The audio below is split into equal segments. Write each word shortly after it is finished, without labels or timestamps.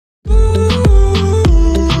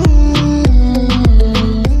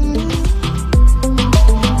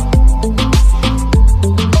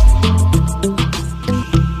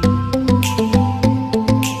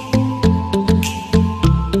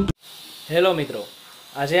મિત્રો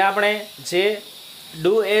આજે આપણે જે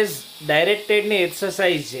ડુ એઝ ડાયરેક્ટેડની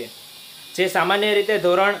એક્સરસાઇઝ છે જે સામાન્ય રીતે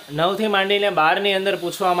ધોરણ 9 થી માંડીને 12 ની અંદર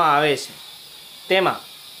પૂછવામાં આવે છે તેમાં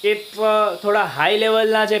એક થોડા હાઈ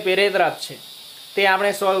લેવલના જે પેરેગ્રાફ છે તે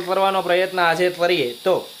આપણે સોલ્વ કરવાનો પ્રયત્ન આજે કરીએ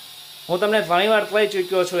તો હું તમને ઘણીવાર કહી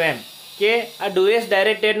ચૂક્યો છું એમ કે આ ડુ એઝ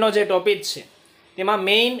ડાયરેક્ટેડનો જે ટોપિક છે તેમાં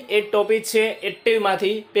મેઇન એક ટોપિક છે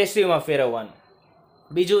એક્ટિવમાંથી પેસિવમાં ફેરવવાનું,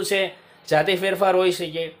 બીજું છે જાતિ ફેરફાર હોઈ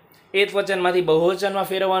શકે, એક વચનમાંથી બહુવચનમાં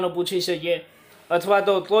ફેરવવાનું પૂછી શકીએ, અથવા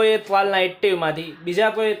તો કોઈ એક વાલના એક્ટિવમાંથી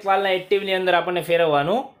બીજા કોઈ એક વાલના એક્ટિવની અંદર આપણને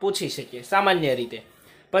ફેરવવાનું પૂછી શકીએ સામાન્ય રીતે.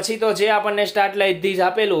 પછી તો જે આપણને સ્ટાર્ટ લાઇટ ધીસ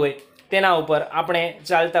આપેલું હોય તેના ઉપર આપણે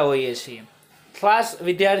ચાલતા હોઈએ છીએ. ખાસ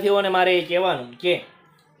વિદ્યાર્થીઓને મારે એ કહેવાનું કે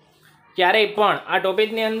ક્યારેય પણ આ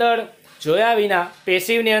ટોપિકની અંદર જોયા વિના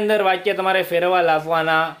પેસિવની અંદર વાક્ય તમારે ફેરવવા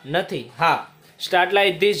લાવવાના નથી. હા, સ્ટાર્ટ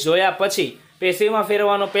લાઇટ ધીસ જોયા પછી પેસિવમાં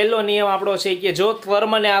ફેરવવાનો પહેલો નિયમ આપણો છે કે જો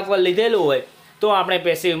ત્વર્મને આગળ લીધેલું હોય તો આપણે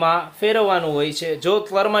પેસિવમાં ફેરવવાનું હોય છે. જો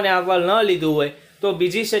ત્વર્મને આગળ ન લીધું હોય તો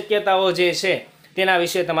બીજી શક્યતાઓ જે છે તેના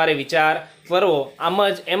વિશે તમારે વિચાર કરવો.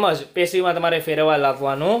 એમ જ પેસિવમાં તમારે ફેરવવા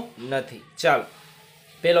લાવવાનું નથી. ચાલો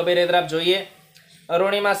પહેલો પેરેગ્રાફ જોઈએ.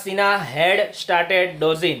 અરુણિમા સિન્હા હેડ સ્ટાર્ટેડ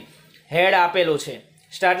ડોઝિન. હેડ આપેલું છે,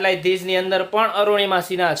 સ્ટાર્ટ લાઇક ધીસની અંદર પણ અરુણિમા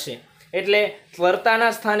સિન્હા છે એટલે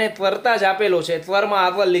ત્વરતાના સ્થાને ત્વરતા જ આપેલું છે, ત્વરમાં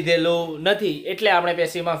આગળ લીધેલું નથી એટલે આપણે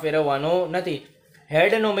પેસિવમાં ફેરવવાનું નથી.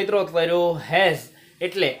 હેડનું મિત્રો ત્વર્યું હેઝ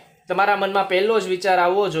એટલે તમારા મનમાં પહેલો જ વિચાર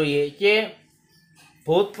આવવો જોઈએ કે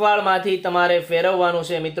ભૂતકાળમાંથી તમારે ફેરવવાનું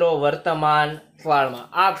છે મિત્રો વર્તમાન કાળમાં.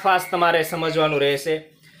 આ ખાસ તમારે સમજવાનું રહેશે.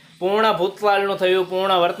 પૂર્ણ ભૂતકાળનું થયું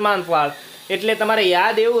પૂર્ણ વર્તમાન કાળ એટલે તમારે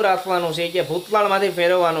યાદ એવું રાખવાનું છે કે ભૂતકાળમાંથી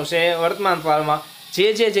ફેરવવાનું છે વર્તમાન કાળમાં.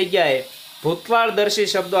 જે જગ્યાએ ભૂતકાળદર્શી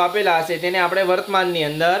શબ્દો આપેલા હશે તેને આપણે વર્તમાનની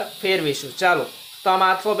અંદર ફેરવીશું. ચાલો તો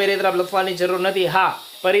આમાં આખો પેરેગ્રાફ લખવાની જરૂર નથી. હા,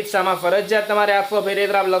 પરીક્ષામાં ફરજિયાત તમારે આખો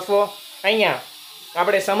પેરેગ્રાફ લખવો. અહીંયા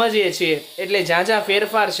આપણે સમજીએ છીએ એટલે જ્યાં જ્યાં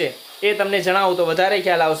ફેરફાર છે એ તમને જણાવું તો વધારે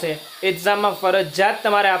ખ્યાલ આવશે. એક્ઝામમાં ફરજિયાત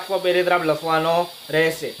તમારે આખો પેરેગ્રાફ લખવાનો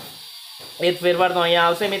રહેશે. એક ફેરફાર તો અહીંયા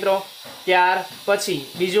આવશે મિત્રો. ત્યાર પછી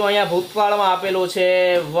બીજું અહીંયા ભૂતકાળમાં આપેલું છે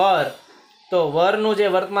વર, તો વરનું જે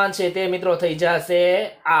વર્તમાન છે તે મિત્રો થઈ જશે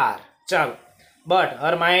આર. ચાલો બટ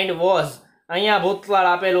હર માઇન્ડ વોઝ, અહીંયા ભૂતકાળ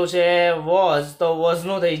આપેલું છે વોઝ તો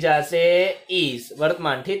વોઝનું થઈ જશે ઇઝ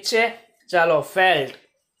વર્તમાન. ઠીક છે. ચાલો ફેલ્ટ,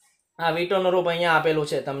 આ વીટોનું રૂપ અહીંયા આપેલું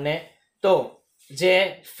છે તમને. તો જે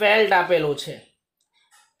ફેલ્ટ આપેલું છે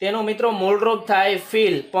તેનું મિત્રો મૂળરૂપ થાય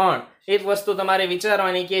ફીલ, પણ એક વસ્તુ તમારે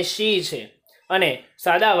વિચારવાની કે શી છે અને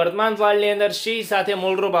સાદા વર્તમાન કાળની અંદર શી સાથે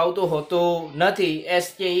મૂળરૂપ આવતું હોતું નથી.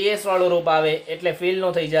 SKES વાળું રૂપ આવે એટલે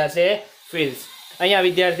ફીલનું થઈ જશે ફીલ્સ. અહીંયા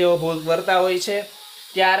વિદ્યાર્થીઓ ભૂલ કરતા હોય છે.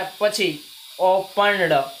 ત્યાર પછી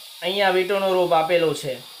ઓપન્ડ, અહીંયા વીટોનું રૂપ આપેલું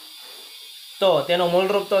છે તો તેનું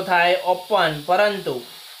મૂળરૂપ તો થાય ઓપન, પરંતુ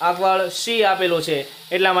આગળ શી આપેલું છે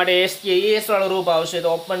એટલા માટે SKES વાળું રૂપ આવશે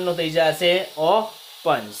તો ઓપનનું થઈ જશે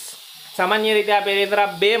ઓપન્સ. સામાન્ય રીતે આ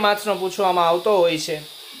પેરેગ્રાફ 2 માર્ક્સનો પૂછવામાં આવતો હોય છે.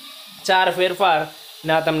 4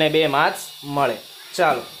 ફેરફારના તમને 2 માર્ક્સ મળે.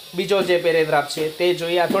 ચાલો બીજો જે પેરેગ્રાફ છે તે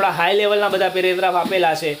જોઈએ. આ થોડા હાઈ લેવલના બધા પેરેગ્રાફ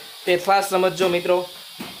આપેલા છે તે ખાસ સમજો મિત્રો.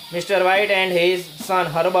 Mr White and his son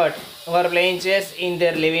Herbert var playing chess in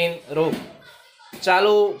their living room.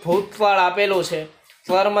 ચાલુ ભૂતકાળ આપેલું છે,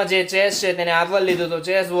 ફર્મ જે ચેસ છે તેને આગળ લીધું તો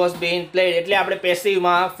ચેસ વોઝ બીન પ્લેડ એટલે આપણે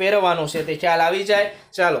પેસિવમાં ફેરવવાનું છે તે ખ્યાલ આવી જાય.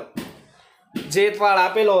 ચાલો જે કાળ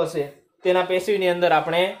આપેલો હશે તેના પેસિવની અંદર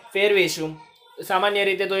આપણે ફેરવીશું. સામાન્ય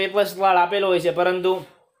રીતે તો એક જ કાળ આપેલો હોય છે, પરંતુ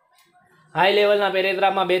હાઈ લેવલના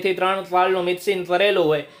પેરેગ્રાફમાં 2 થી 3 કાળનું મિક્સિંગ કરેલું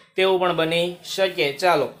હોય તેવું પણ બની શકે.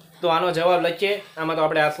 ચાલો તો આનો જવાબ લખીએ. આમાં તો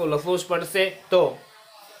આપણે આખું લખવું જ પડશે. તો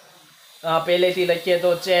પહેલેથી લખીએ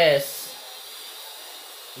તો chess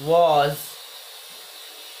was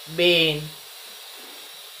bin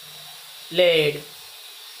played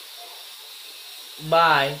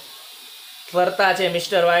by, ફરતા છે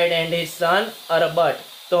Mr White and his son Herbert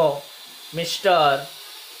તો Mr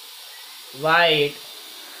White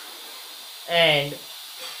and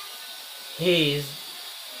his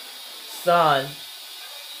son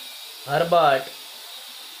Herbert.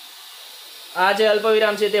 આ જે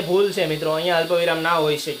અલ્પવિરામ છે તે ભૂલ છે મિત્રો, અહીંયા અલ્પવિરામ ના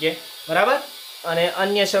હોઈ શકે, બરાબર. અને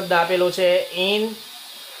અન્ય શબ્દ આપેલો છે ઇન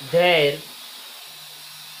ધેર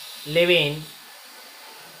લિવિંગ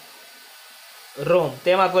રૂમ,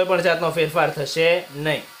 તેમાં કોઈ પણ જાતનો ફેરફાર થશે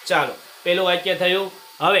નહીં. ચાલો પેલું વાક્ય થયું.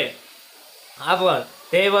 હવે આગળ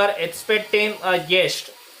they were expecting a guest.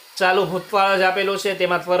 ચાલુ ભૂતકાળ જ આપેલું છે,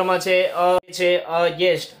 તેમાં ત્વર્મ છે અ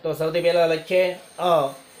ગેસ્ટ તો સૌથી પહેલા લખીએ અ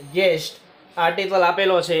ગેસ્ટ. આર્ટિકલ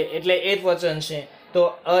આપેલો છે એટલે એક વચન છે તો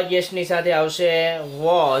અ ગેસ્ટની સાથે આવશે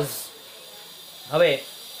વોઝ. હવે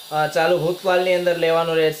ચાલુ ભૂતકાળની અંદર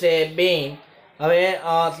લેવાનું રહેશે બીન, હવે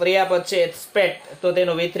ક્રિયાપદ છે એક્સપેક્ટ, તો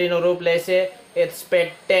તેનું V3 નું રૂપ લેશે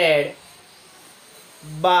એક્સપેક્ટેડ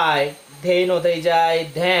બાય, ધ્યેયનો થઈ જાય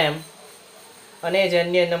ધેમ, અને જે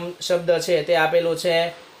અન્ય શબ્દ છે તે આપેલું છે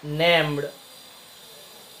નેમ્ડ,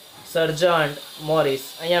 સર્જન્ટ, મોરિસ.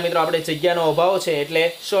 અહીંયા મિત્રો આપણે જગ્યાનો અભાવ છે એટલે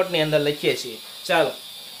શોર્ટની અંદર લખીએ છીએ. ચાલો,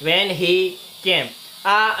 વેન હી કેમ,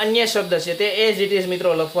 આ અન્ય શબ્દ છે તે એઝ ઇટ ઇઝ મિત્રો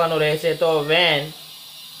લખવાનું રહેશે. તો વેન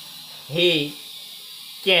હી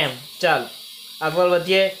કેમ. ચાલો આગળ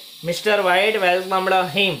વધીએ. મિસ્ટર વ્હાઇટ વેલકમ્ડ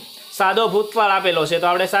હિમ, સાદો ભૂતકાળ આપેલો છે તો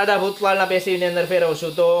આપણે સાદા ભૂતકાળના પેસિવની અંદર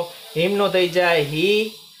ફેરવશું. તો હિમનો થઈ જાય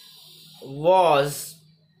હી વોઝ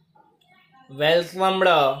વેલકમ્ડ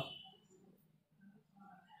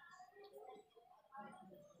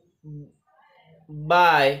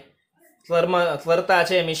બાય, ફરતા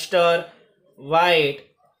છે મિસ્ટર વ્હાઇટ,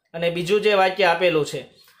 અને બીજું જે વાક્ય આપેલું છે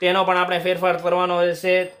તેનો પણ આપણે ફેરફાર કરવાનો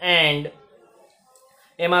રહેશે. એન્ડ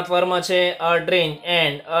એમાં ફર્મ છે અ ડ્રીન,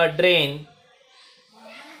 and a ડ્રીન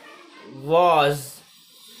was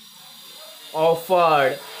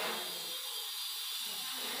offered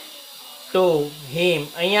to him.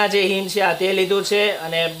 અહીંયા જે હિમ છે આ તે લીધું છે,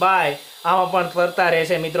 અને બાય આમાં પણ ફરતા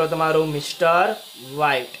રહેશે મિત્રો તમારું મિસ્ટર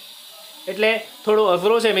વ્હાઇટ. એટલે થોડું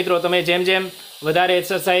અઘરું છે મિત્રો, તમે જેમ જેમ વધારે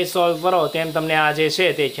એક્સરસાઇઝ સોલ્વ કરો તેમ તમને આ જે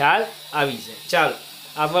છે તે ખ્યાલ આવી જાય. ચાલો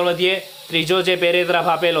આગળ વધીએ. ત્રીજો જે પેરેગ્રાફ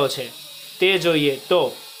આપેલો છે તે જોઈએ. તો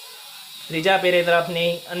ત્રીજા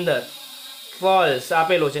પેરેગ્રાફની અંદર ફોલ્સ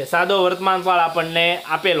આપેલું છે, સાદો વર્તમાનકાળ આપણને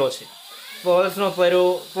આપેલો છે. ફોલ્સનું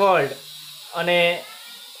ફર્યું ફોલ્ડ, અને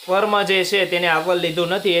ફર્મ જે છે તેને આગળ લીધું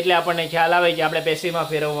નથી એટલે આપણને ખ્યાલ આવે કે આપણે પેસિવમાં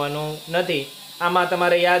ફેરવવાનું નથી. આમાં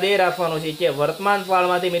તમારે યાદ એ રાખવાનું છે કે વર્તમાન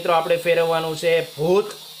કાળમાંથી મિત્રો આપણે ફેરવવાનું છે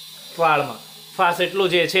ભૂતકાળમાં. ખાસ એટલું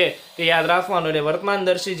જે છે તે યાદ રાખવાનું, એટલે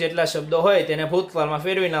વર્તમાનદર્શી જેટલા શબ્દો હોય તેને ભૂતકાળમાં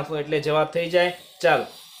ફેરવી નાખો એટલે જવાબ થઈ જાય. ચાલો,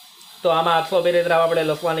 તો આમાં આખો પેરેગ્રાફ આપણે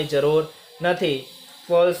લખવાની જરૂર નથી.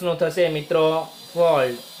 ફોલ્સનું થશે મિત્રો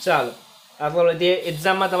ફોલ્ડ. ચાલો આગળ વધીએ.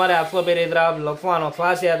 એક્ઝામમાં તમારે આખો પેરેગ્રાફ લખવાનો,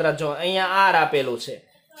 ખાસ યાદ રાખજો. અહીંયા આર આપેલું છે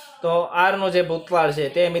તો આરનું જે ભૂતકાળ છે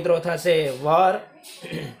તે મિત્રો થશે વર.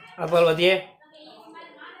 આગળ વધીએ.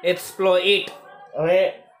 એક્સપ્લોઇટ, હવે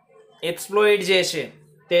એક્સપ્લોઇટ જે છે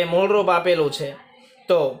તે મૂળરૂપ આપેલું છે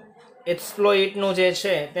તો એક્સપ્લોઇટનું જે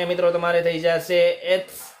છે તે મિત્રો તમારે થઈ જશે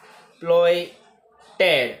એક્સપ્લોઇટેડ.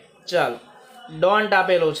 ચાલો, ડોન્ટ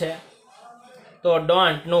આપેલું છે તો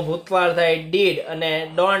ડોન્ટનું ભૂતકાળ થાય ડીડ, અને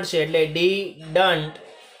ડોન્ટ છે એટલે ડી ડન્ટ,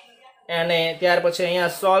 અને ત્યાર પછી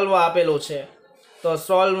અહીંયા સોલ્વ આપેલું છે તો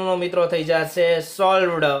સોલ્વનું મિત્રો થઈ જશે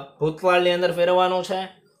સોલ્વડ. ભૂતકાળની અંદર ફેરવવાનું છે.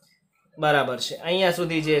 બરાબર છે. અહીંયા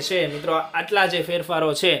સુધી જે છે મિત્રો આટલા જે ફેરફારો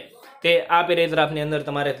છે તે આ પેરેગ્રાફની અંદર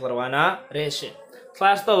તમારે કરવાના રહેશે.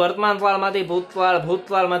 ખાસ તો વર્તમાનકાળમાંથી ભૂતકાળ,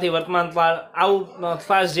 ભૂતકાળમાંથી વર્તમાનકાળ, આવું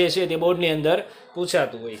ખાસ જે છે તે બોર્ડની અંદર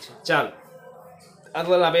પૂછાતું હોય છે. ચાલો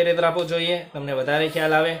આગળના પેરેગ્રાફો જોઈએ, તમને વધારે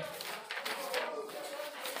ખ્યાલ આવે.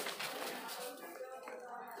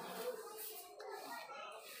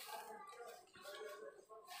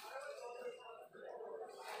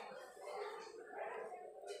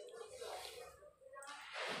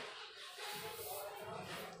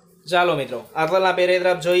 ચાલો મિત્રો આગળના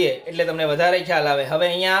પેરેગ્રાફ જોઈએ એટલે તમને વધારે ખ્યાલ આવે. હવે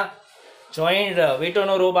અહીંયા જોઈન્ડ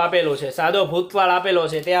વીટોનું રૂપ આપેલું છે, સાદો ભૂતકાળ આપેલો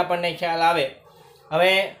છે તે આપણને ખ્યાલ આવે.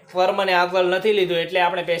 હવે ફર્મને આગળ નથી લીધું એટલે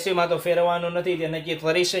આપણે પેસિવમાં તો ફેરવવાનું નથી, તે નક્કી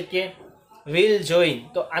કરી શકીએ. વિલ જોઈન,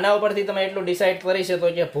 તો આના ઉપરથી તમે એટલું ડિસાઇડ કરી શકો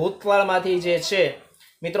કે ભૂતકાળમાંથી જે છે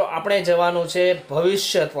મિત્રો આપણે જવાનું છે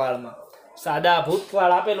ભવિષ્યકાળમાં. સાદા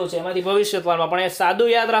ભૂતકાળ આપેલું છે એમાંથી ભવિષ્યકાળમાં, પણ એ સાદું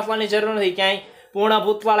યાદ રાખવાની જરૂર નથી. ક્યાંય પૂર્ણ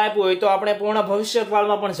ભૂતકાળ આપ્યું હોય તો આપણે પૂર્ણ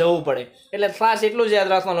ભવિષ્યકાળમાં પણ જવું પડે, એટલે ખાસ એટલું જ યાદ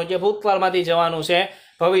રાખવાનું કે ભૂતકાળમાંથી જવાનું છે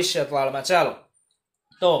ભવિષ્યકાળમાં. ચાલો,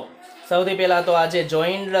 તો સૌથી પહેલાં તો આ જે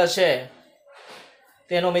જોઈન્ડ છે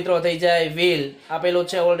તેનો મિત્રો થઈ જાય વિલ, આપેલું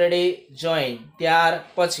છે ઓલરેડી જોઈન. ત્યાર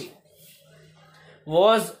પછી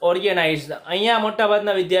વોઝ ઓર્ગેનાઇઝડ, અહીંયા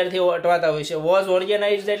મોટાભાગના વિદ્યાર્થીઓ અટવાતા હોય છે. વોઝ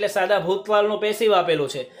ઓર્ગેનાઇઝડ એટલે સાદા ભૂતકાળનું પેસિવ આપેલું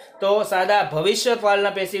છે, તો સાદા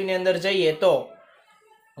ભવિષ્યકાળના પેસિવની અંદર જઈએ તો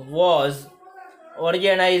વોઝ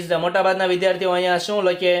ઓર્ગેનાઇઝડ. મોટાભાગના વિદ્યાર્થીઓ અહીંયા શું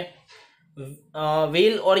લખે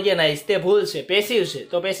વિલ ઓર્ગેનાઇઝ, તે ભૂલ છે, પેસિવ છે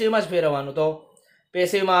તો પેસિવમાં જ ફેરવવાનું. તો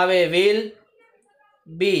પેસિવમાં આવે વિલ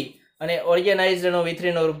બી, અને ઓર્ગેનાઇઝડનો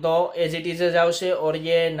V3 નો રૂપ તો એઝ ઇટ ઇઝ જ આવશે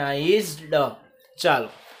ઓર્ગેનાઇઝડ. ચાલો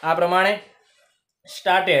આ પ્રમાણે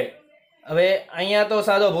સ્ટાર્ટેડ. હવે અહીંયા તો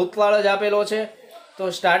સાદો ભૂતકાળ જ આપેલો છે તો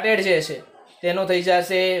સ્ટાર્ટેડ જે છે તેનો થઈ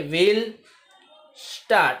જશે વિલ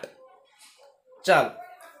સ્ટાર્ટ. ચાલો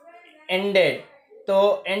એન્ડેડ, તો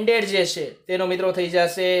એન્ડેડ જે છે તેનો મિત્રો થઈ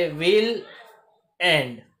જશે વિલ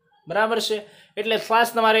એન્ડ. બરાબર છે. એટલે ખાસ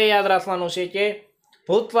તમારે યાદ રાખવાનું છે કે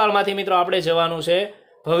ભૂતકાળમાંથી મિત્રો આપણે જવાનું છે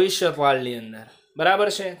ભવિષ્યકાળની અંદર. બરાબર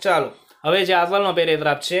છે. ચાલો હવે જે આગળનો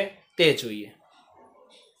પેરેગ્રાફ છે તે જોઈએ.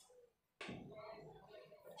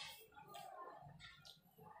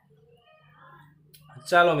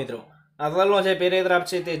 ચાલો મિત્રો, આગળનો જે પેરેગ્રાફ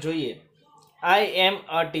છે તે જોઈએ. આઈ એમ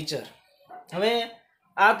અ ટીચર. હવે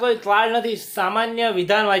આ કોઈ ક્વાળ નથી, સામાન્ય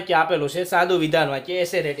વિધાન વાક્ય આપેલું છે, સાદું વિધાન વાક્ય,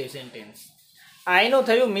 એસેરેટિવ સેન્ટેન્સ. આઈનું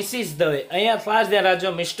થયું મિસિસ દવે. અહીંયા ખાસ ધ્યાન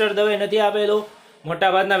રાખજો, મિસ્ટર દવે નથી આપેલું.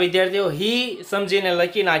 મોટાભાગના વિદ્યાર્થીઓ હી સમજીને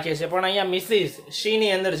લખી નાખે છે, પણ અહીંયા મિસિસ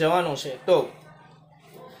શીની અંદર જવાનું છે. તો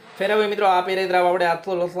ફેરવે મિત્રો, આ પેરેગ્રાફ આપણે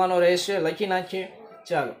આખો લખવાનો રહેશે, લખી નાખીએ.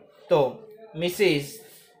 ચાલો, તો Mrs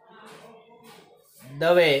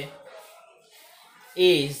Dave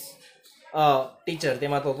is a teacher.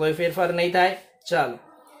 તેમાં તો કોઈ ફેરફાર નહીં થાય. ચાલો,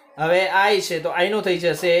 હવે આઈ છે તો આઈનું થઈ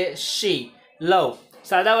જશે શી. લવ,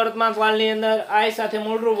 સાદા વર્તમાન કાળની અંદર આઈ સાથે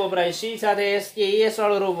મૂળ રૂપ વપરાય, શી સાથે એસ કે એસ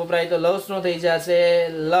વાળું રૂપ વપરાય, તો લવ્સ નું થઈ જશે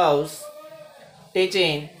લવ્સ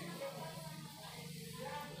ટીચિંગ.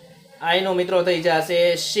 આઈ નું મિત્રો થઈ જશે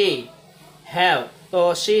શી. હેવ, તો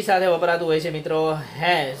શી સાથે વપરાતું હોય છે મિત્રો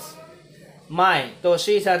હેઝ. માય, તો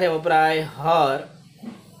શી સાથે વપરાય હર.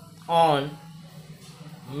 On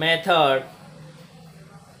method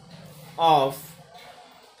of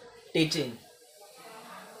teaching.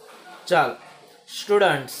 ચાલો,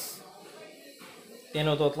 સ્ટુડન્ટ્સ,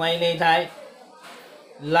 તેનું તો કંઈ નહીં થાય.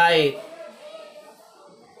 Like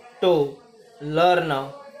to learn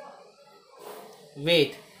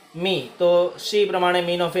with me, તો શી પ્રમાણે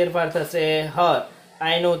મીનો ફેરફાર થશે હર.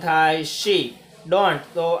 આઈનું થાય શી. ડોન્ટ,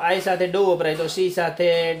 તો આઈ સાથે ડુ વપરાય, તો શી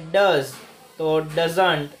સાથે ડઝ, તો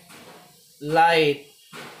ડઝન્ટ લાઈક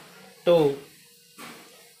ટુ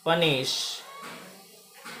પનિશ.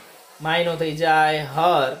 માયનું થઈ જાય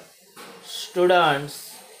હર સ્ટુડન્ટ્સ,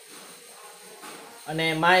 અને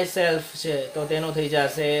માય સેલ્ફ છે તો તેનું થઈ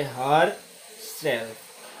જશે હર સેલ્ફ.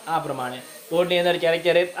 આ પ્રમાણે બોર્ડની અંદર ક્યારેક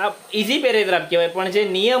ક્યારેક આ ઇઝી પેરેગ્રાફ કહેવાય, પણ જે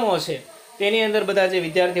નિયમો છે તેની અંદર બધા જે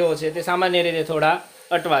વિદ્યાર્થીઓ છે તે સામાન્ય રીતે થોડા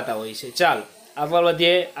અટવાતા હોય છે. ચાલો આગળ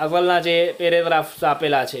વધીએ. આગળના જે પેરેગ્રાફ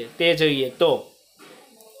આપેલા છે તે જોઈએ. તો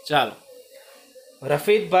ચાલો,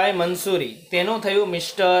 રફીકભાઈ મંસૂરી, તેનું થયું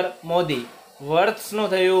મિસ્ટર મોદી. વર્થ્સનું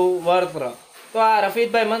થયું વર્ત્ર. તો આ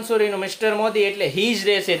રફીકભાઈ મંસૂરીનું મિસ્ટર મોદી એટલે હી જ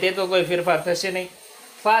રહેશે, તે તો કોઈ ફેરફાર થશે નહીં.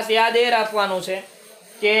 ખાસ યાદ એ રાખવાનું છે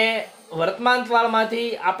કે વર્તમાન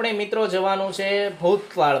કાળમાંથી આપણે મિત્રો જવાનું છે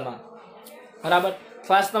ભૂતકાળમાં, બરાબર.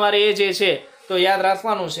 ખાસ તમારે એ જે છે તો યાદ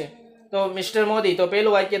રાખવાનું છે. તો મિસ્ટર મોદી, તો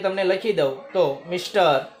પેલું વાક્ય તમને લખી દઉં. તો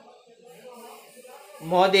mister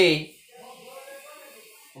Modi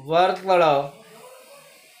worked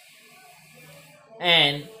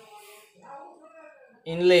N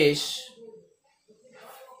English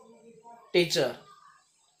teacher.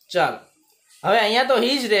 ચાલો, હવે અહીંયા તો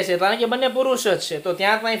હી જ રહેશે કારણ કે બંને પુરુષ જ છે, તો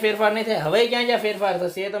ત્યાં કંઈ ફેરફાર નહીં થાય. હવે ક્યાં ક્યાં ફેરફાર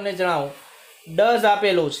થશે એ તમને જણાવું. ડઝ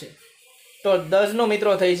આપેલું છે તો ડઝનું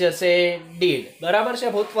મિત્રો થઈ જશે ડીડ, બરાબર છે.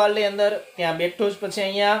 ભૂતકાળની અંદર ત્યાં બેઠું જ, પછી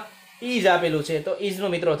અહીંયા ઇઝ આપેલું છે તો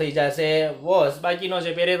ઇઝનું મિત્રો થઈ જશે વોઝ. બાકીનો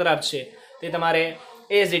જે પેરેગ્રાફ છે તે તમારે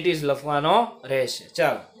એઝ ઇટ ઇઝ લખવાનો રહેશે.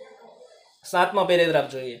 ચાલો, 7મો પેરેગ્રાફ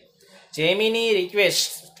જોઈએ. Gemini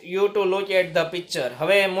request you to look at the picture.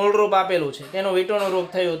 હવે મૂળ રૂપ આપેલું છે તેનું વિટોનું રૂપ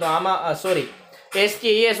થયું, તો આમાં સોરી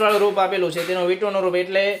એસ વાળું રૂપ આપેલું છે તેનું વિટોનું રૂપ,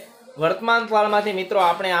 એટલે વર્તમાન કાળમાંથી મિત્રો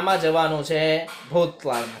આપણે આમાં જવાનું છે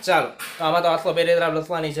ભૂતકાળમાં. ચાલો, તો આમાં તો આખો પેરેગ્રાફ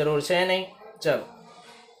લખવાની જરૂર છે નહીં. ચાલો,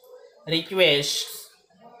 રિક્વેસ્ટ,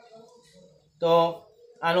 તો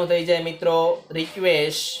આનું થઈ જાય મિત્રો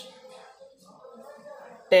રિક્વેસ્ટ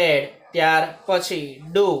ટેડ. ત્યાર પછી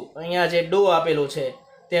ડુ, અહીંયા જે ડુ આપેલું છે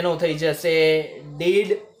તેનું થઈ જશે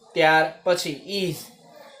ડીડ. ત્યાર પછી ઇઝ,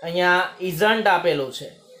 અહીંયા ઇઝન્ટ આપેલું છે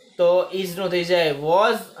તો ઇઝનું થઈ જાય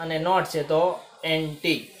વોઝ, અને નોટ છે તો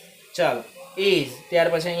એનટી. ચાલો, ઇઝ, ત્યાર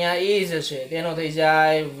પછી અહીંયા ઇઝ છે તેનું થઈ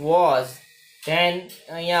જાય વોઝ. ધેન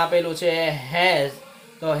અહીંયા આપેલું છે હેઝ,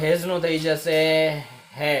 તો હેઝનું થઈ જશે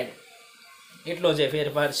હેડ. એટલો જે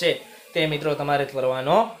ફેરફાર છે તે મિત્રો તમારે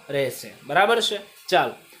કરવાનો રહેશે, બરાબર છે.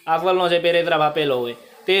 ચાલો, આગળનો જે પેરેગ્રાફ આપેલો હોય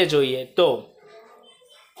તે જોઈએ. તો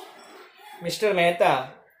mister Mehta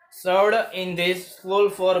સર્વડ in this school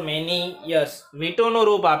for many years. વિટોનું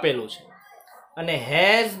રૂપ આપેલું છે અને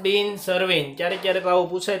હેઝ બીન સર્વિંગ. ક્યારેક ક્યારેક આવું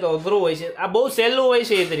પૂછાય તો અઘરું હોય છે, આ બહુ સહેલું હોય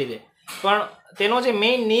છે એ રીતે, પણ તેનો જે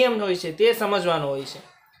મેઇન નિયમ હોય છે તે સમજવાનો હોય છે.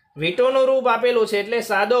 વિટોનું રૂપ આપેલું છે એટલે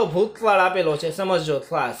સાદો ભૂતકાળ આપેલો છે, સમજજો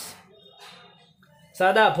ખાસ.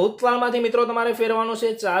 સાદા ભૂતકાળમાંથી મિત્રો તમારે ફેરવાનું છે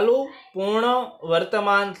ચાલુ પૂર્ણ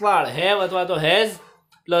વર્તમાન કાળ, હેવ અથવા તો હેઝ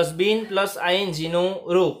પ્લસ બીન પ્લસ આઈએનજીનું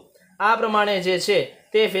રૂપ. આ પ્રમાણે જે છે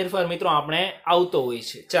તે ફેરફાર મિત્રો આપણે આવતો હોય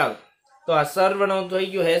છે. ચાલો, તો આ સર્વનું થઈ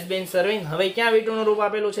ગયું હેઝ બીન સર્વિંગ. હવે ક્યાં વિટોનું રૂપ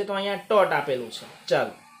આપેલું છે? તો અહીંયા ટોટ આપેલું છે.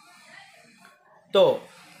 ચાલો, તો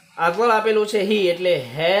આગળ આપેલું છે હી એટલે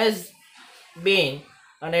હેઝ બીન,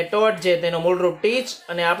 અને ટોટ જે તેનું મૂળરૂપ ટીચ,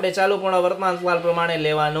 અને આપણે ચાલુ પૂર્ણ વર્તમાન કાળ પ્રમાણે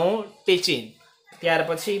લેવાનું ટીચિંગ. ત્યાર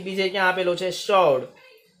પછી બીજે ક્યાં આપેલું છે શોડ,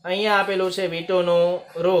 અહીંયા આપેલું છે V2 નું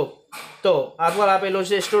રૂપ, તો આગળ આપેલું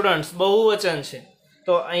છે સ્ટુડન્ટ્સ, બહુવચન છે,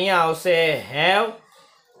 તો અહીંયા આવશે હેવ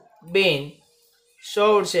બીન.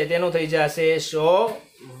 શોડ છે તેનું થઈ જશે શો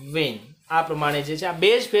વિન. આ પ્રમાણે જે છે આ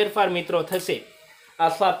બે જ ફેરફાર મિત્રો થશે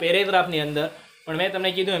આખા પેરેગ્રાફની અંદર, પણ મેં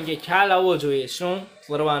તમને કીધું એમ કે ખ્યાલ આવવો જોઈએ શું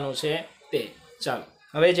કરવાનું છે તે. ચાલો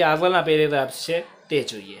હવે જે આગળના પેરેગ્રાફ છે તે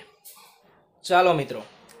જોઈએ. ચાલો મિત્રો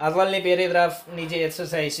આગળની પેરેગ્રાફની જે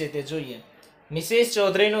એક્સરસાઇઝ છે તે જોઈએ. મિસિસ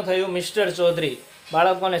ચૌધરીનું થયું મિસ્ટર ચૌધરી.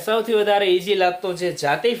 બાળકોને સૌથી વધારે ઇઝી લાગતો જે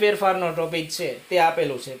જાતિ ફેરફારનો ટોપિક છે તે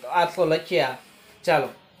આપેલું છે, તો આ તો લખ્યા. ચાલો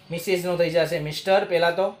મિસિસનું થઈ જશે મિસ્ટર,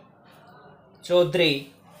 પહેલાં તો ચૌધરી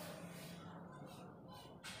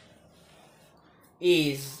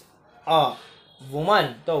ઇઝ અ વુમન,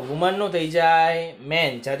 તો વુમનનું થઈ જાય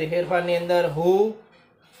મેન. જાતિ ફેરફારની અંદર હુ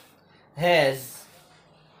હેઝ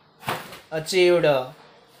અચીવડ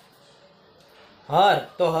હર,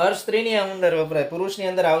 તો હર સ્ત્રીની અંદર વપરાય, પુરુષની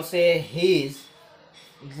અંદર આવશે હીઝ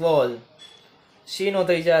ગોલ. શી નો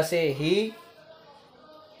થઈ જશે હી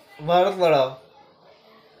વર્કડ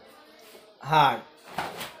હાર્ડ.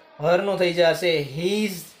 હર નું થઈ જશે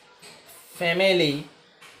હીઝ ફેમિલી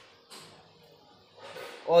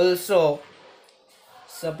ઓલ્સો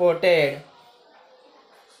સપોર્ટેડ.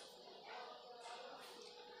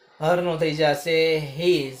 હર નું થઈ જશે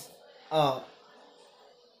હીઝ અ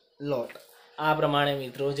લોટ. આ પ્રમાણે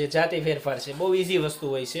મિત્રો જે જાતિ ફેરફાર છે બહુ ઇઝી વસ્તુ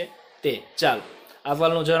હોય છે તે. ચાલો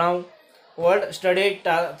આગળનું જણાવું. વર્ડ સ્ટડી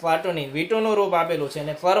પ્લાટોનિક V2 નું રૂપ આપેલું છે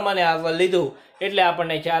અને ફર્મને આગળ લીધું એટલે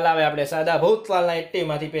આપણને ખ્યાલ આવે આપણે સાદા ભૂતકાળના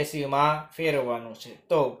એક્ટિવમાંથી પેસિવમાં ફેરવવાનું છે.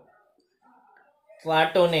 તો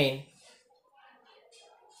પ્લાટોનિક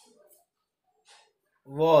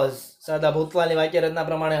વોઝ, સાદા ભૂતકાળની વાક્ય રચના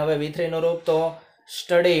પ્રમાણે હવે V3 નું રૂપ, તો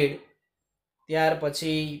સ્ટડીડ, ત્યાર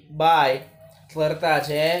પછી બાય, કરતા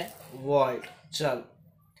છે વોલ્ટ. ચાલો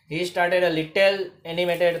he started a little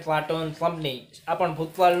animated cartoon company. આ પણ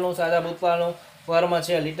ભૂતકાળનું સાદા ભૂતકાળનું ફર્મ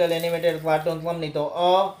છે લિટલ એનિમેટેડ કાર્ટૂન કંપની, તો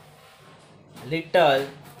a little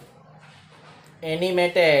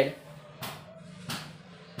animated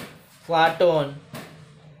cartoon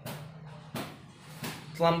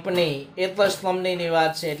company. એક જ કંપનીની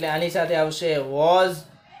વાત છે એટલે આની સાથે આવશે વોઝ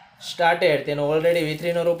સ્ટાર્ટેડ, તેનું ઓલરેડી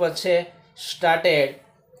V3 નું રૂપ જ છે સ્ટાર્ટેડ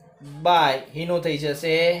બાય, હીનું થઈ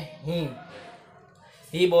જશે હિમ.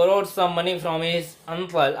 He borrowed some money from his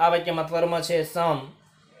uncle. આ વાક્યમાં કર્મ છે સમ,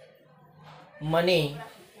 મની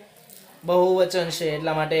બહુવચન છે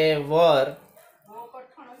એટલા માટે વર.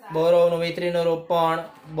 બોરોવ નું V3 નું રૂપ પણ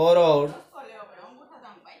બોરોવડ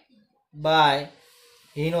બાય,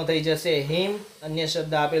 હીનું થઈ જશે હિમ. અન્ય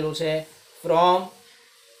શબ્દ આપેલું છે ફ્રોમ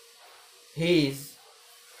હિઝ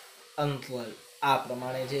અંકલ. આ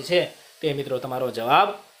પ્રમાણે જે છે તે મિત્રો તમારો જવાબ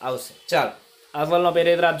આવશે. ચાલો આગળનો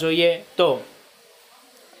પેરેગ્રાફ જોઈએ. તો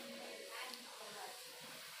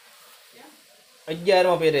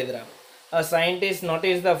 11મો paragraph. A scientist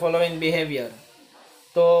notice the following behaviour.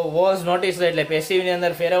 તો વોઝ નોટિસ એટલે પેસિવની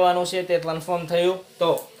અંદર ફેરવવાનું છે તે કન્ફર્મ થયું.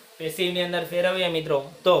 તો પેસિવની અંદર ફેરવીએ મિત્રો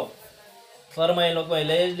તો ફર્મ એ લોકોએ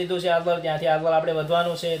લઈ જ લીધું છે આગળ, ત્યાંથી આગળ આપણે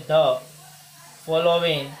વધવાનું છે. The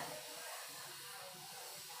following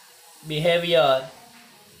behaviour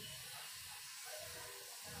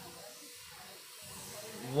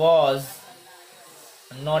was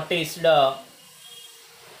noticed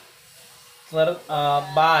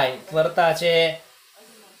by, કરતા છે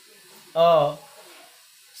a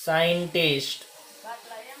scientist.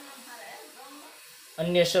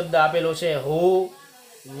 અન્ય શબ્દ આપેલો છે who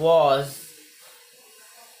was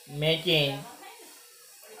making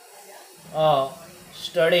a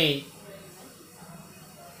study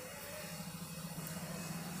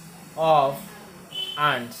of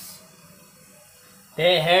ants.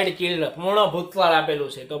 They had killed. પૂર્ણ ભૂતકાળ આપેલું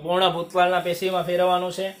છે તો પૂર્ણ ભૂતકાળના પેશીમાં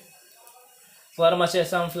ફેરવવાનું છે. ફર્મ છે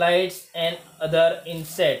some flies and other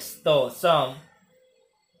insects. તો some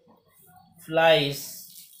flies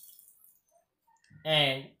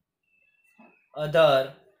and other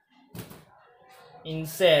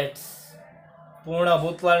insects. પૂર્ણ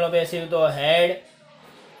ભૂતકાળનો પેશીવ તો had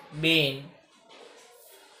been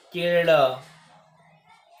killed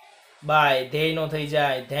by, they નો થઈ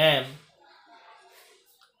જાય them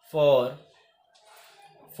for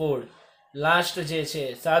food. લાસ્ટ જે છે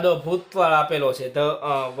સાદો ભૂતકાળ આપેલો છે ધ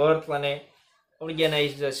વર્થ અને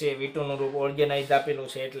ઓર્ગેનાઇઝડ છે V2 નું રૂપ ઓર્ગેનાઇઝ આપેલું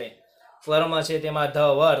છે એટલે ફર્મ છે તેમાં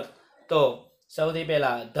ધ વર્થ. તો સૌથી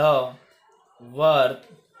પહેલા ધ વર્થ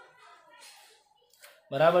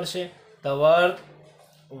બરાબર છે. ધ વર્થ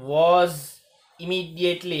વોઝ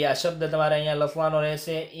ઇમિડિયેટલી, આ શબ્દ તમારે અહીંયા લખવાનો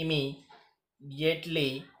રહેશે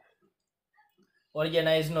ઇમિડિયેટલી.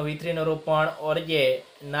 ઓર્ગેનાઇઝ નો V3 નો રૂપ પણ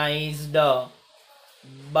ઓર્ગેનાઇઝડ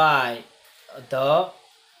બાય ધ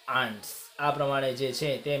આન્ટ્સ. આ પ્રમાણે જે છે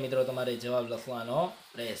તે મિત્રો તમારે જવાબ લખવાનો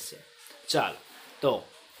રહેશે. ચાલો તો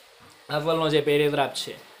આગળનો જે પેરેગ્રાફ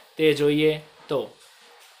છે તે જોઈએ. તો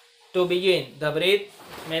two begin the breadth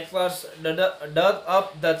મેથર્સ drug up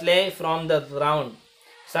the clay from the ground.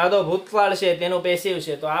 સાદો ભૂતકાળ છે તેનું પેસિવ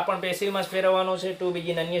છે, તો આ પણ પેસિવમાં જ ફેરવવાનો છે. ટુ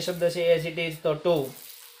બિગિન અન્ય શબ્દ છે એઝ ઇટ ઇઝ, તો two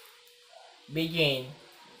begin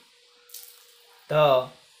the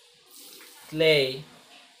clay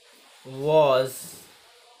was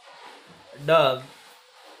drug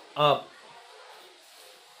up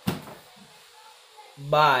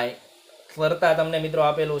by, ફરતા તમને મિત્રો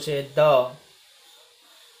આપેલું છે ધ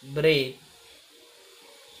બ્રીથ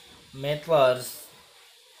મેથર્સ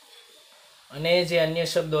અને જે અન્ય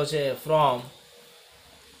શબ્દો છે ફ્રોમ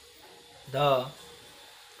ધ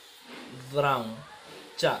ગ્રાઉન્ડ.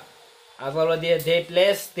 ચાલ આગળ વધીએ. They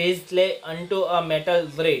place this clay અન્ટુ a metal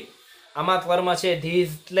grid. આમાં કર્મ છે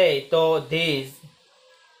ધીઝ ક્લે, તો ધીઝ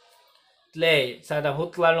ક્લે સાથે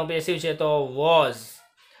ભૂતકાળનું પેસિવ છે તો વોઝ.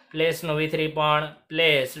 પ્લેસનું V3 પણ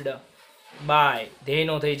પ્લેસ્ડ. બાય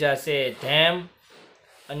ધેયનું થઈ જશે ધેમ.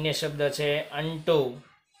 અન્ય શબ્દ છે અન્ટુ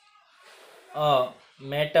અ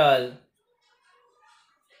મેટલ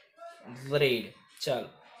ગ્રીડ. ચાલો.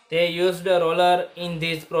 તે used roller in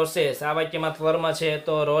this process. આ વાક્યમાં કર્મ છે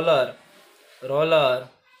તો રોલર. રોલર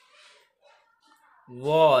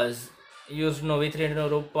વોઝ યુઝડનું V3 નું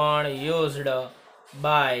રૂપ પણ યુઝડ.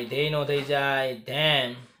 બાય ધેયનો થઈ જાય ધેમ.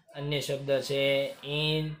 અન્ય શબ્દ છે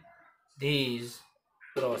ઇન ધીઝ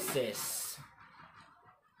પ્રોસેસ.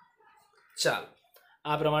 ચાલો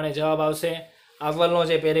આ પ્રમાણે જવાબ આવશે. આગળનો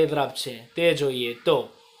જે પેરેગ્રાફ છે તે જોઈએ. તો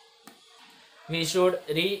વી શુડ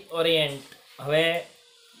રીઓરિએન્ટ. હવે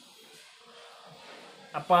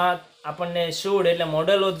આપણને શુડ એટલે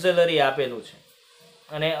મોડલ ઓક્ઝિલરી આપેલું છે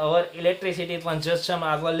અને અવર ઇલેક્ટ્રિસિટી પણ જસ્ટ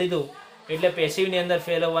આગળ લીધું એટલે પેસિવની અંદર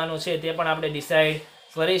ફેરવવાનું છે તે પણ આપણે ડિસાઈડ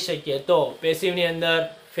કરી શકીએ. તો પેસિવની અંદર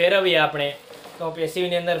ફેરવીએ આપણે. તો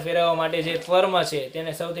પેસિવની અંદર ફેરવવા માટે જે કર્મ છે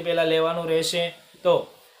તેને સૌથી પહેલાં લેવાનું રહેશે. તો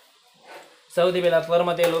સૌથી પહેલાં કર્મ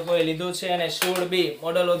તે લોકોએ લીધું છે અને શુડ બી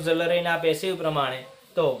મોડલ ઓક્ઝિલરીના પેસિવ પ્રમાણે.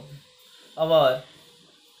 તો અવર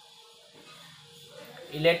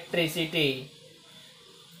electricity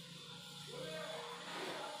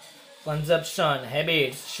consumption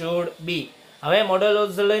habits should be. હવે મોડલ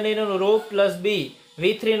ઓક્ઝિલરીનું રૂપ પ્લસ બી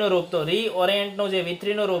V3 નું રૂપ. તો રીઓરિએન્ટનું જે V3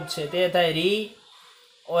 નું રૂપ છે તે થાય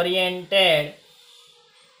રીઓરિએન્ટેડ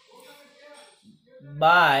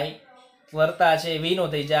બાય વર્તા છે V નું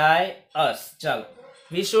થઈ જાય અસ. ચાલો.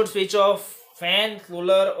 We should switch off fan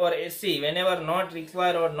cooler or AC વેનેવર not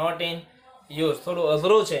require or not in use. થોડું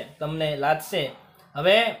અઘરું છે તમને લાગશે.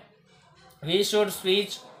 હવે વી શુડ સ્વિચ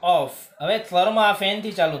ઓફ. હવે કર્મ આ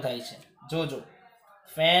ફેનથી ચાલુ થાય છે. જોજો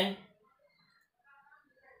fan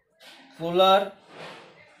cooler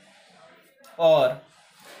or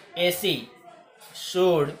AC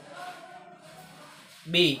should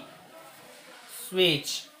be switch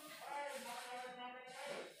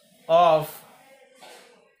off.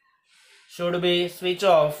 Should be switch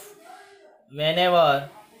off whenever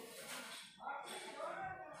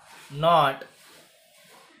not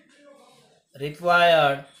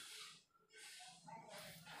required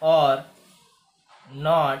or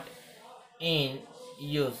not in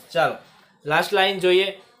use. ચાલો લાસ્ટ લાઈન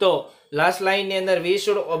જોઈએ. તો લાસ્ટ લાઈનની અંદર we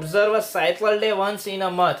should observe cycle day once in a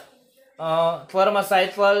month. ફોરમાં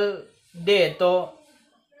cycle day તો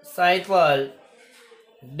cycle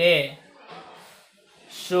day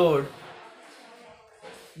should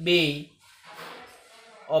be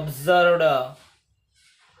observed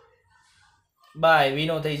by વી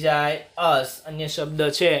નો થઈ જાય us. અન્ય શબ્દ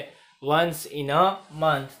છે once in a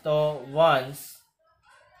month, તો once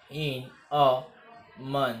in a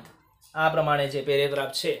month. આ પ્રમાણે જે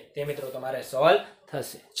પેરેગ્રાફ છે તે મિત્રો તમારે સોલ્વ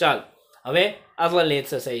થશે. ચાલો હવે આગળની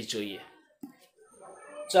એક્સરસાઇઝ જોઈએ.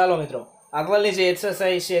 ચાલો મિત્રો આગળની જે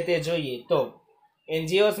એક્સરસાઇઝ છે તે જોઈએ. તો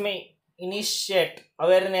એનજીઓસ મેં ઇનિશિયેટ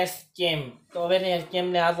અવેરનેસ કેમ્પ. તો અવેરનેસ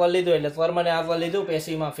કેમ્પને આગળ લીધું એટલે ફોર્મને આગળ લીધું,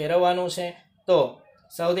 પેસીમાં ફેરવવાનું છે. તો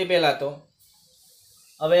સૌથી પહેલાં તો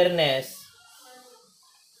અવેરનેસ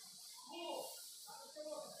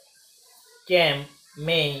કેમ્પ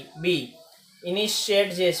મે બી. ઇનિશિયેટ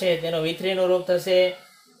જે છે તેનો V3 નું રૂપ થશે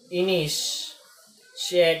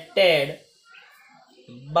ઇનિશિયેટેડ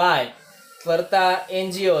બાય કરતા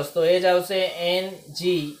એનજીઓસ, તો એ જ આવશે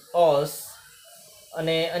એનજીઓસ.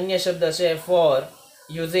 અને અન્ય શબ્દ છે ફોર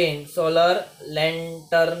યુઝિંગ સોલર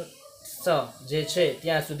લેન્ટર્ન્સ જે છે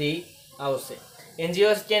ત્યાં સુધી આવશે.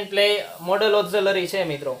 NGOs can play model auxiliary છે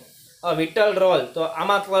મિત્રો અ વિટલ રોલ. તો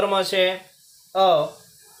આમાં કર્મ છે અ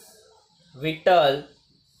વિટલ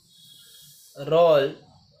રોલ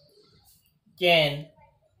કેન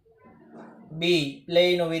બી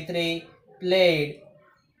પ્લેનો V3 પ્લેડ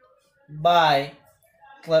બાય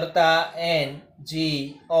કરતા N G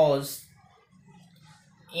Oz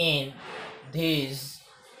in this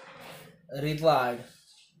regard.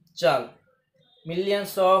 ચાલો,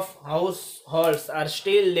 millions of house holds are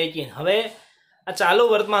still લેકિન. હવે આ ચાલુ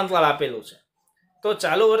વર્તમાનકાળ આપેલું છે, તો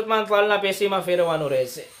ચાલુ વર્તમાનકાળના પેશીમાં ફેરવવાનું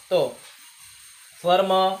રહેશે. તો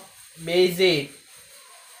firm basic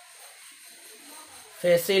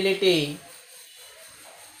facility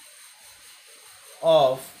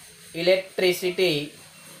of electricity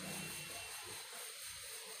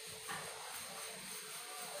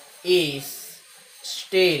is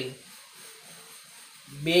still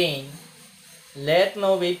being let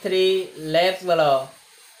no V3 left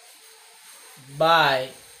by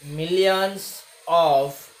millions of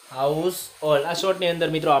household. આ શોર્ટની અંદર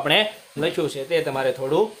મિત્રો આપણે લખ્યું છે, તે તમારે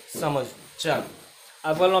થોડું સમજવું. ચાલો,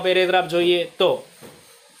 આગળનો પેરેગ્રાફ જોઈએ. તો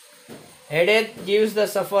headache gives the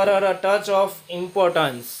sufferer a touch of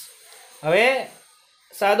importance. હવે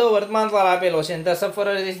સાદો વર્તમાનકાળ આપેલો છે, ધ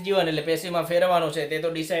સફરર ઇઝ ગિવન એટલે પેશીમાં ફેરવવાનું છે, તે તો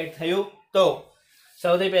ડિસાઈડ થયું. તો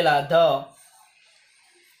સૌથી પહેલા ધ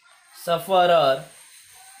સફરર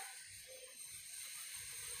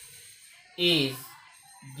ઇઝ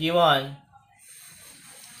ગિવન,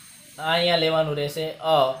 અહીંયા લેવાનું રહેશે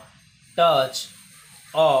અ ટચ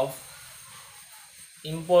ઓફ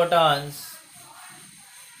ઇમ્પોર્ટન્સ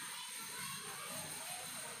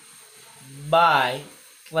બાય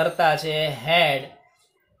કરતા છે હેડ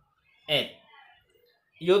એટ.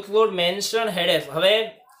 Youth wood mention હેડેફ. હવે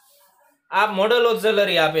આ મોડલ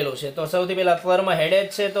ઓક્ઝિલરી આપેલું છે, તો સૌથી પહેલા ફર્મ હેડેજ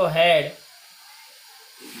છે, તો હેડ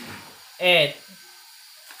at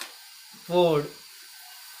would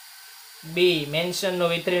be mention no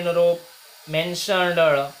V3 નું રૂપ મેન્શન્ડ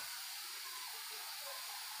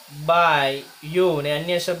બાય યુ ને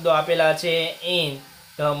અન્ય શબ્દો આપેલા છે ઇન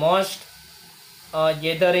ધ મોસ્ટ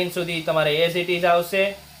ગેધરિંગ સુધી તમારે એઝ ઇટ ઇઝ આવશે.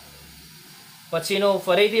 પછીનું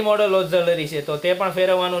ફરીથી મોડલ ઓક્ઝિલરી છે, તો તે પણ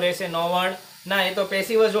ફેરવવાનું રહેશે. નો વન ના, એ તો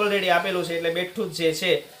પેસિવ જ ઓલરેડી આપેલું છે, એટલે બેઠું જ જે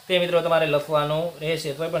છે તે મિત્રો તમારે લખવાનું રહેશે,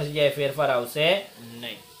 કોઈ પણ જગ્યાએ ફેરફાર આવશે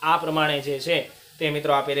નહીં. આ પ્રમાણે જે છે તે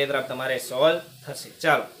મિત્રો આ પેરેગ્રાફ તમારે સોલ્વ થશે.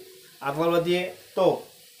 ચાલો આગળ વધીએ. તો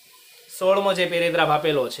 16મો જે પેરેગ્રાફ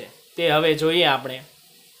આપેલો છે તે હવે જોઈએ આપણે.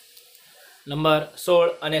 નંબર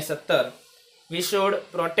 16 અને 17. We should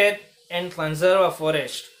protect and conserve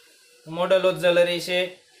forest. Model auxiliary છે,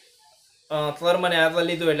 ફર્મને આગળ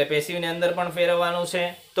લીધું એટલે પેસિવની અંદર પણ ફેરવવાનું છે.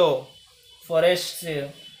 તો ફોરેસ્ટ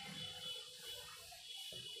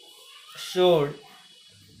શુડ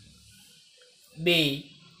બી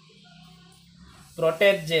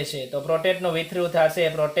પ્રોટેક્ટ જે છે, તો પ્રોટેક્ટ નો V3 થશે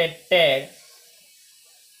પ્રોટેક્ટેડ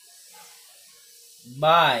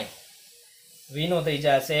બાય વીનું થઈ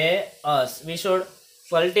જશે અસ. We should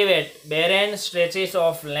cultivate બેરેન સ્ટ્રેચીસ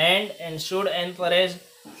of land and should anchorage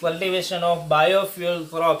cultivation of biofuel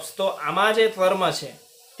crops. તો આમાં જે ફર્મ છે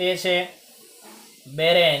તે છે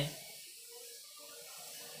બેરેન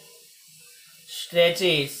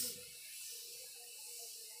સ્ટ્રેચીસ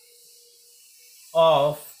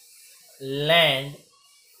of land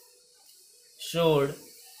should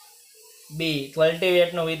be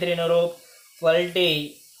cultivate no V3 નું રૂપ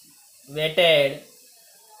કલ્ટિવેટેડ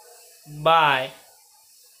બાય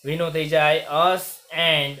વીનું થઈ જાય અસ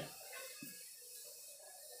એન્ડ.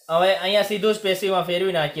 હવે અહીંયા સીધું જ પેસિવમાં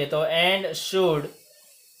ફેરવી નાખીએ, તો and should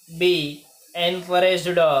be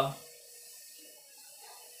એન્કરેજ્ડ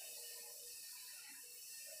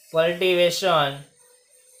cultivation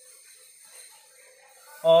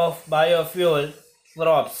of biofuel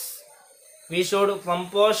crops. We should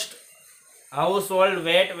compost household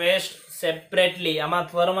wet waste separately. આમાં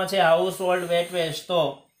ફર્મ છે household wet waste, તો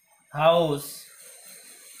household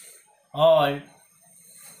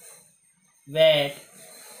wet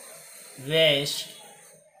waste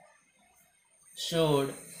should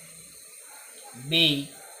be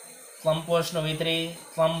compost no V3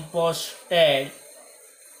 composted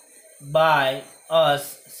by us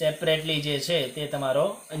separately જે છે તે તમારો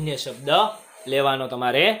અન્ય શબ્દ લેવાનો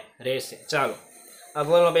તમારે રહેશે. ચાલો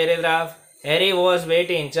આગળનો પેરેગ્રાફ. Harry was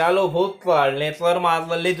waiting. ચાલો ભૂતકાળ ને ફર્મ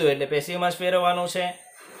આગળ લીધું એટલે પેસિવમાં જ ફેરવવાનું છે.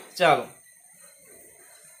 ચાલો,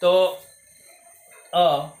 તો અ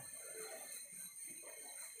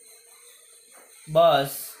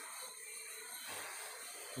બસ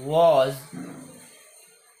વોઝ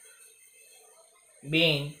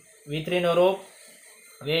બીન V3 નો રૂપ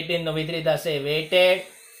વેઇટિંગ નો V3 થશે વેઇટેડ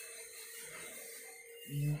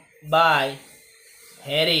બાય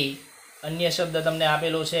હેરી. અન્ય શબ્દ તમને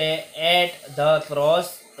આપેલું છે at the cross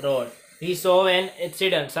road. He so an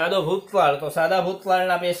accident. સાદો ભૂતકાળ, તો સાદા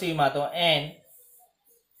ભૂતકાળના પેશીમાં તો એન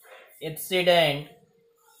એક્સિડન્ટ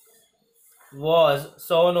વોઝ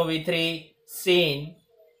સોનું V3 સીન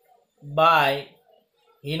બાય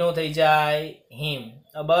હીનું થઈ જાય હિમ.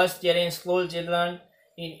 A bus carrying school children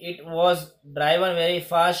in it was driven very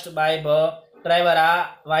fast by the driver. આ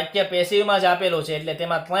વાક્ય પેસિવમાં જ આપેલું છે એટલે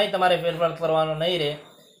તેમાં કંઈ તમારે ફેરફાર કરવાનો નહીં રહે.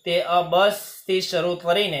 તે અ બસથી શરૂ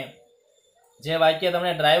કરીને જે વાક્ય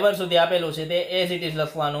તમને ડ્રાઈવર સુધી આપેલું છે તે એઝ ઇટ ઇઝ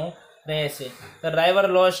લખવાનું રહેશે. The driver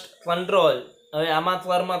lost control. હવે આમાં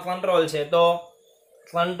સ્વરમાં કંટ્રોલ છે તો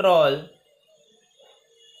કંટ્રોલ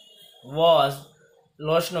વોઝ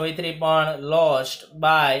લોસ્ટનું V3 પણ lost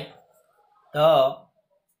by the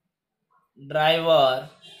driver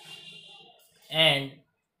and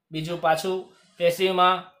બીજું પાછું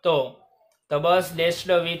પેસિવમાં તો the bus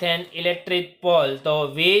dashed with an electric pole. તો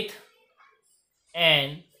with an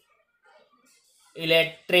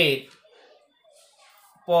electric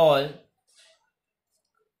pole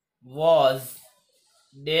was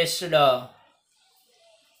dashed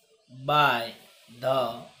by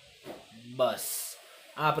the bus.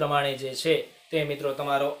 આ પ્રમાણે જે છે તે મિત્રો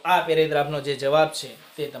તમારો આ પેરેગ્રાફનો જે જવાબ છે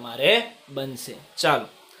તે તમારે બનશે. ચાલો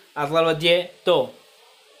આગળ વધીએ. તો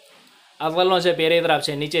આગળનો જે પેરેગ્રાફ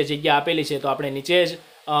છે નીચે જગ્યા આપેલી છે તો આપણે નીચે જ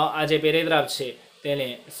આ જે પેરેગ્રાફ છે તેને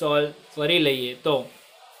સોલ્વ કરી લઈએ. તો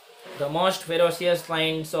the most ferocious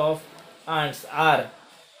kinds of aunts R.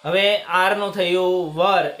 હવે આરનું થયું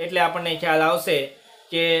વર એટલે આપણને ખ્યાલ આવશે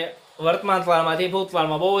કે વર્તમાન કાળમાંથી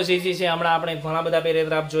ભૂતકાળમાં. બહુ જ ઇઝી છે. હમણાં આપણે ઘણા બધા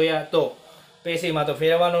પેરેગ્રાફ જોયા. તો પેસીમાં તો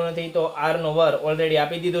ફેરવવાનું નથી તો આરનું વર ઓલરેડી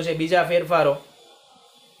આપી દીધું છે. બીજા ફેરફારો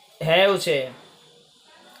હેવ છે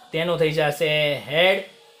તેનું થઈ જશે હેડ.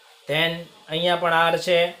 ધેન અહીંયા પણ આર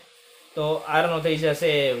છે તો આરનું થઈ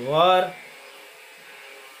જશે વર.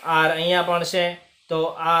 આર અહીંયા પણ છે તો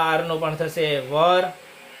આ આરનું પણ થશે વર.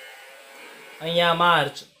 અહીંયા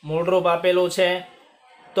માર્ચ મૂળરૂપ આપેલું છે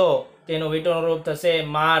તો તેનું વિટોનું રૂપ થશે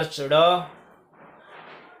માર્ચડ.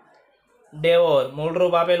 ડેવોર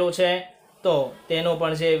મૂળરૂપ આપેલું છે તો તેનું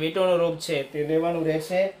પણ જે વિટોનું રૂપ છે તે લેવાનું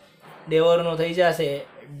રહેશે. ડેવોરનું થઈ જશે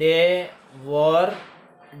ડેવોર્ડ.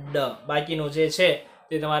 બાકીનું જે છે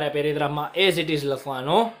તે તમારે પેરેગ્રાફમાં એઝ ઇટ ઇઝ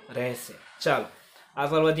લખવાનું રહેશે. ચાલો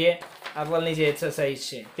આગળ વધીએ. આગળની જે એક્સરસાઇઝ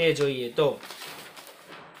છે તે જોઈએ. તો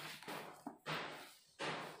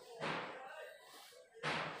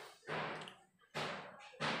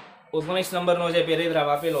 19 નંબરનો જે પેરેગ્રાફ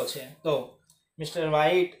આપેલો છે તો Mr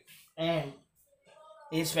White and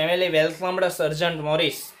his family વેલકમ્ડ સર્જન્ટ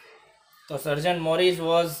Morris. તો સર્જન્ટ મોરિસ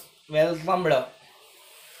વોઝ વેલકમ્ડ.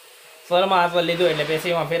 ફરમાં આગળ લીધું એટલે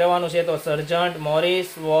પેસીમાં ફેરવવાનું છે તો સર્જન્ટ Morris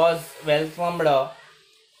was વેલકમ્ડ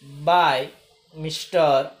by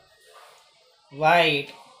Mr White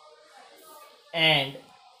and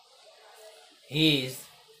his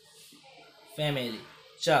family.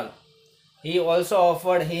 ચાલો he also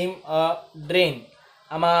offered him a drink.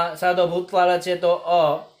 આમાં સાદો ભૂતકાળ છે તો a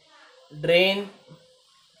drink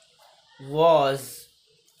was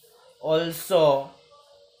also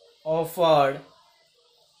offered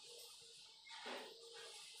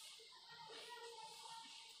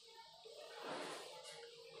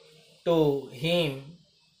to him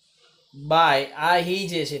by. આ he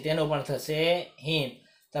જે છે તેનું પણ થશે him.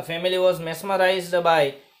 The family was mesmerized by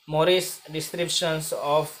Morris' descriptions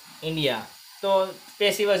of India. તો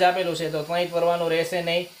પેસિવ જ આપેલું છે તો કંઈ કરવાનું રહેશે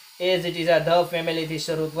નહીં. એઝ ઇટ ઇઝ આ ધ ફેમિલીથી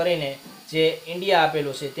શરૂ કરીને જે ઇન્ડિયા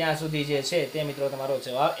આપેલું છે ત્યાં સુધી જે છે તે મિત્રો તમારો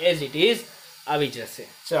જવાબ એઝ ઇટ ઇઝ આવી જશે.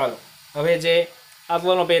 ચાલો હવે જે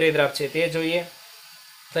આગળનો પેરેગ્રાફ છે તે જોઈએ.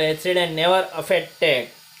 તો એક્સિડન્ટ નેવર અફેક્ટેડ.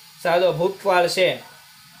 સાદો ભૂતકાળ છે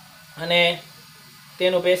અને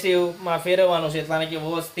તેનું પેસિવમાં ફેરવવાનું છે કારણ કે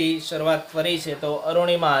વોઝથી શરૂઆત કરી છે તો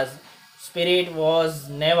Arunima's spirit was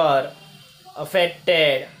never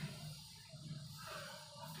affected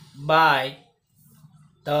by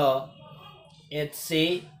the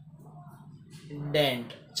accident.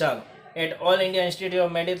 ચાલો at all India institute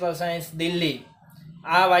of medical science Delhi.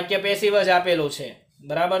 આ વાક્ય પેસિવ જ આપેલું છે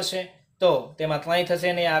બરાબર છે તો તેમાં કંઈ થશે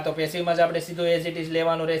નહીં. આ તો પેસિવમાં જ આપણે સીધું એઝ ઇટ ઇઝ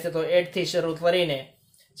લેવાનું રહેશે. તો એટથી શરૂ કરીને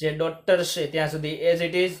જે ડોક્ટર્સ છે ત્યાં સુધી એઝ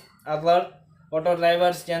ઇટ ઇઝ. આગળ auto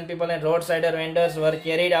drivers young people and road cider vendors var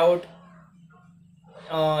carried out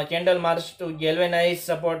candle March two galvanise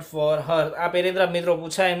support for her. આ પેરેગ્રાફ મિત્રો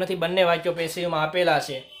પૂછાય એમ નથી. બંને વાક્યો પેસિવમાં આપેલા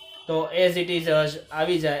છે તો એઝ ઇટ ઇઝ જ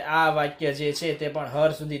આવી જાય. આ વાક્ય જે છે તે પણ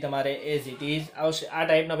હર સુધી તમારે એઝ ઇટ ઇઝ આવશે. આ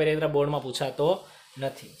ટાઈપનો પેરેગ્રાફ બોર્ડમાં પૂછાતો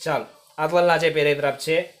નથી. ચાલો આગળના જે પેરેગ્રાફ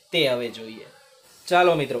છે તે હવે જોઈએ.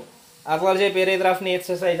 ચાલો મિત્રો આગળ જે પેરેગ્રાફની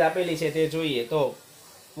એક્સરસાઇઝ આપેલી છે તે જોઈએ. તો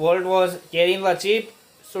volt was carrying the chip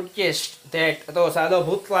suitcase that. તો સાદો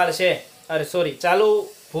ભૂતકાળ છે અરે સોરી ચાલુ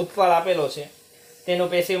ભૂતકાળ આપેલો છે તેનું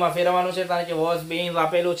પેસિવમાં ફેરવવાનું છે કારણ કે વોઝ બીઇંગ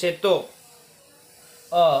આપેલું છે તો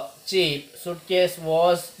અ ચીપ સુટકેસ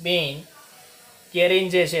વોઝ બીઇંગ કેરીન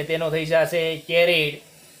જે છે તેનો થઈ જશે કેરીડ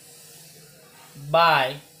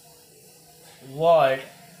બાય વર્લ્ડ.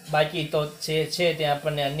 બાકી તો જે છે ત્યાં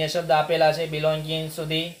આપણને અન્ય શબ્દ આપેલા છે બિલોંગિંગ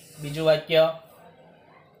સુધી. બીજું વાક્ય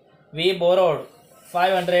વી બોરોડ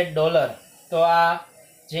 $500. તો આ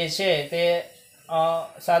જે છે તે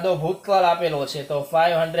સાદો ભૂતકાળ આપેલો છે, તો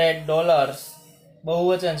 $500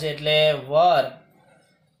 બહુવચન છે એટલે વર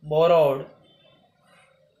બોરોડ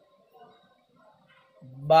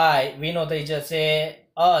બાય વીનો થઈ જશે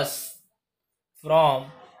અસ ફ્રોમ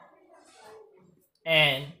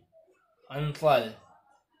એન અંકલ.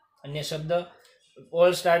 અન્ય શબ્દ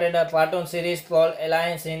all started a cartoon series cold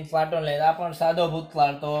alliance in cartoon land. આ પણ સાદો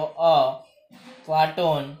ભૂતકાળ, તો અ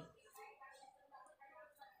cartoon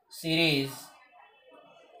series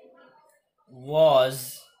was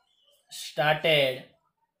started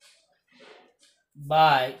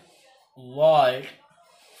by Walt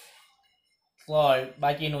called.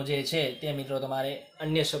 બાકીનું જે છે તે મિત્રો તમારે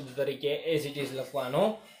અન્ય શબ્દ તરીકે એઝ ઇટ ઇઝ લખવાનું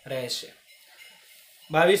રહેશે.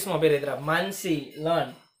 22મો પેરેગ્રાફ માનસી લર્ન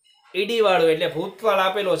ઈડી વાળું એટલે ભૂતકાળ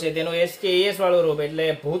આપેલો છે તેનું એસ વાળું રૂપ એટલે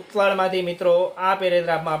ભૂતકાળમાંથી મિત્રો આ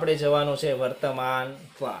પેરેગ્રાફમાં આપણે જવાનું છે વર્તમાન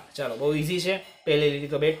કાળ. ચાલો, બહુ ઈઝી છે, પહેલી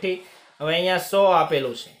લીટી તો બેઠી. હવે અહીંયા સો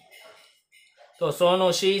આપેલું છે, તો સો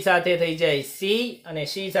નું સી સાથે થઈ જાય સી અને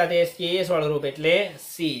સી સાથે એસ વાળું રૂપ એટલે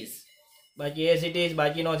સીઝ. બાકી એઝ ઇટ ઇઝ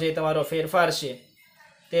બાકીનો જે તમારો ફેરફાર છે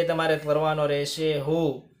તે તમારે કરવાનો રહેશે હુ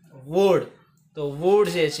વુડ. તો વુડ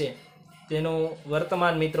જે છે તેનું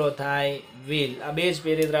વર્તમાન મિત્રો થાય વિલ. આ બે જ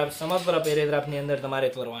પેરેગ્રાફ સમગ્ર પેરેગ્રાફની અંદર તમારે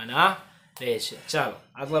કરવાના રહેશે. ચાલો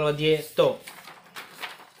આગળ વધીએ. તો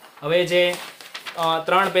હવે જે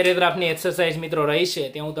 3 પેરેગ્રાફની એક્સરસાઇઝ મિત્રો રહી છે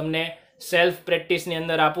તે હું તમને સેલ્ફ પ્રેક્ટિસની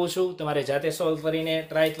અંદર આપું છું. તમારે જાતે સોલ્વ કરીને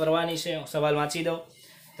ટ્રાય કરવાની છે. સવાલ વાંચી દો.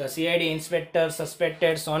 The CID inspector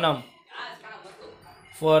suspected Sonam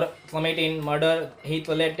four committing murder. He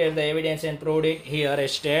collected the evidence and proved it. He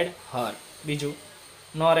arrested હર. બીજું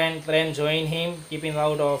Nor and friend joined him, keeping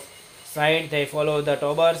out of sight. They followed the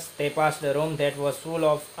robbers. They passed a room that was full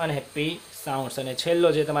of unhappy sounds. અને છેલ્લો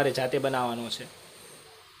જે તમારે જાતે બનાવવાનો છે.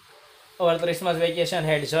 Our Christmas vacation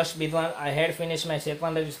had just begun. I had finished my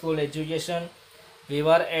secondary school education. We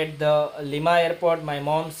were at the Lima airport. My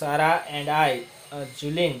mom, Sarah, and I,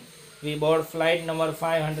 Julin, we boarded flight number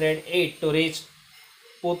 508 to reach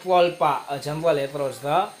Putwalpa, a jungle across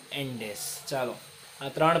the Andes. ચાલો,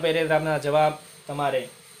 આ 3 પેરેગ્રાફના જવાબ તમારે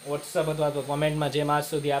WhatsApp અથવા તો કોમેન્ટમાં જેમ આજ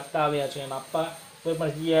સુધી આપતા આવ્યા છો એમ આપવા. કોઈ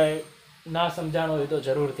પણ જગ્યાએ ના સમજાણું હોય તો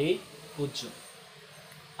જરૂરથી પૂછજો.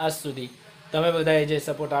 આજ સુધી તમે બધાએ જે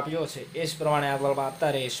સપોર્ટ આપ્યો છે એ જ પ્રમાણે આગળ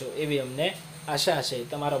આપતા રહેશો એવી અમને આશા છે.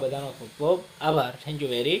 તમારો બધાનો ખૂબ ખૂબ આભાર. Thank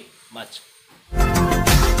you very much.